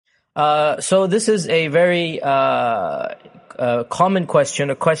So this is a very common question,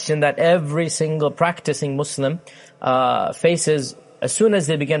 a question that every single practicing Muslim faces as soon as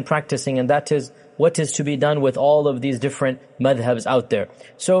they begin practicing, and that is, what is to be done with all of these different madhabs out there.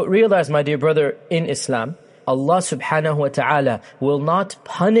 So realize, my dear brother, in Islam, Allah subhanahu wa ta'ala will not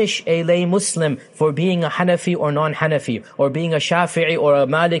punish a lay Muslim for being a Hanafi or non-Hanafi, or being a Shafi'i or a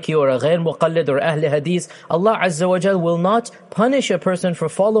Maliki or a Ghair Muqallid or Ahl Hadith. Allah Azza wa Jal will not punish a person for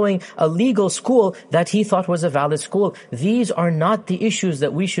following a legal school that he thought was a valid school. These are not the issues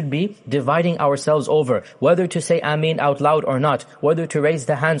that we should be dividing ourselves over. Whether to say Ameen out loud or not, whether to raise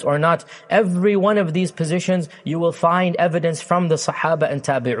the hands or not. Every one of these positions you will find evidence from the Sahaba and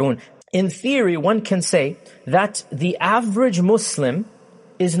Tabi'un. In theory, one can say that the average Muslim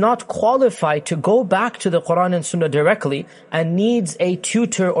is not qualified to go back to the Quran and Sunnah directly and needs a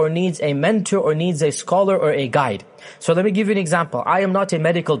tutor or needs a mentor or needs a scholar or a guide. So let me give you an example. I am not a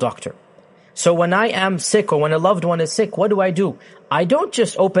medical doctor. So when I am sick or when a loved one is sick, what do? I don't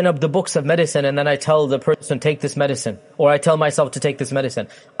just open up the books of medicine and then I tell the person, take this medicine, or I tell myself to take this medicine.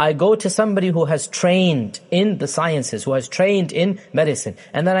 I go to somebody who has trained in the sciences, who has trained in medicine,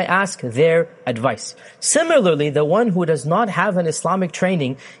 and then I ask their advice. Similarly, the one who does not have an Islamic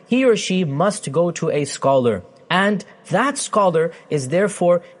training, he or she must go to a scholar. And that scholar is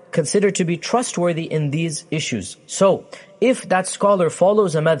therefore considered to be trustworthy in these issues. So, if that scholar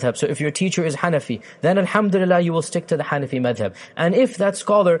follows a madhab, so if your teacher is Hanafi, then alhamdulillah you will stick to the Hanafi madhab. And if that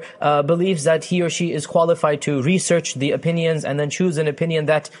scholar believes that he or she is qualified to research the opinions and then choose an opinion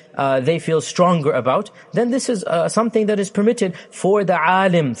that they feel stronger about, then this is something that is permitted for the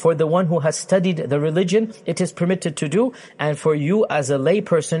alim, for the one who has studied the religion, it is permitted to do. And for you as a lay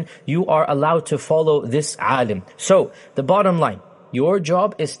person, you are allowed to follow this alim. So, the bottom line, your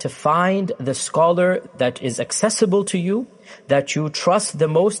job is to find the scholar that is accessible to you, that you trust the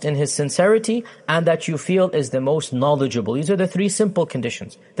most in his sincerity, and that you feel is the most knowledgeable. These are the three simple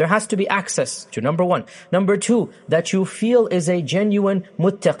conditions. There has to be access to number one. Number two, that you feel is a genuine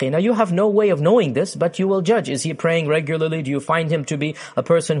muttaqi. Now you have no way of knowing this, but you will judge. Is he praying regularly? Do you find him to be a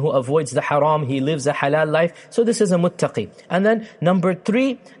person who avoids the haram? He lives a halal life. So this is a muttaqi. And then number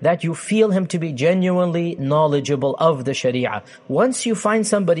three, that you feel him to be genuinely knowledgeable of the sharia. Once you find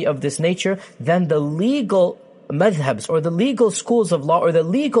somebody of this nature, then the legal madhabs or the legal schools of law or the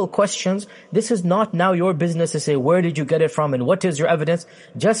legal questions, this is not now your business to say where did you get it from and what is your evidence.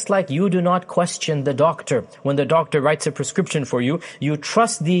 Just like you do not question the doctor when the doctor writes a prescription for you, you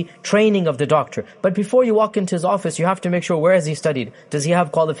trust the training of the doctor. But before you walk into his office, you have to make sure, where has he studied? Does he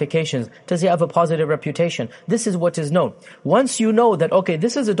have qualifications? Does he have a positive reputation? This is what is known. Once you know that, okay,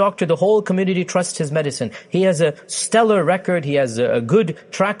 this is a doctor, the whole community trusts his medicine, he has a stellar record, he has a good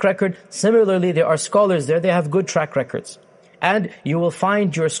track record. Similarly, there are scholars there, they have good track records. And you will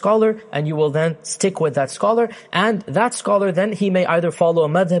find your scholar and you will then stick with that scholar. And that scholar then, he may either follow a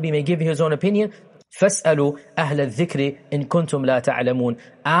madhab, he may give you his own opinion. فَاسْأَلُوا أَهْلَ الذِّكْرِ إِن كُنْتُمْ لَا تَعْلَمُونَ.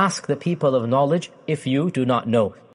 Ask the people of knowledge if you do not know.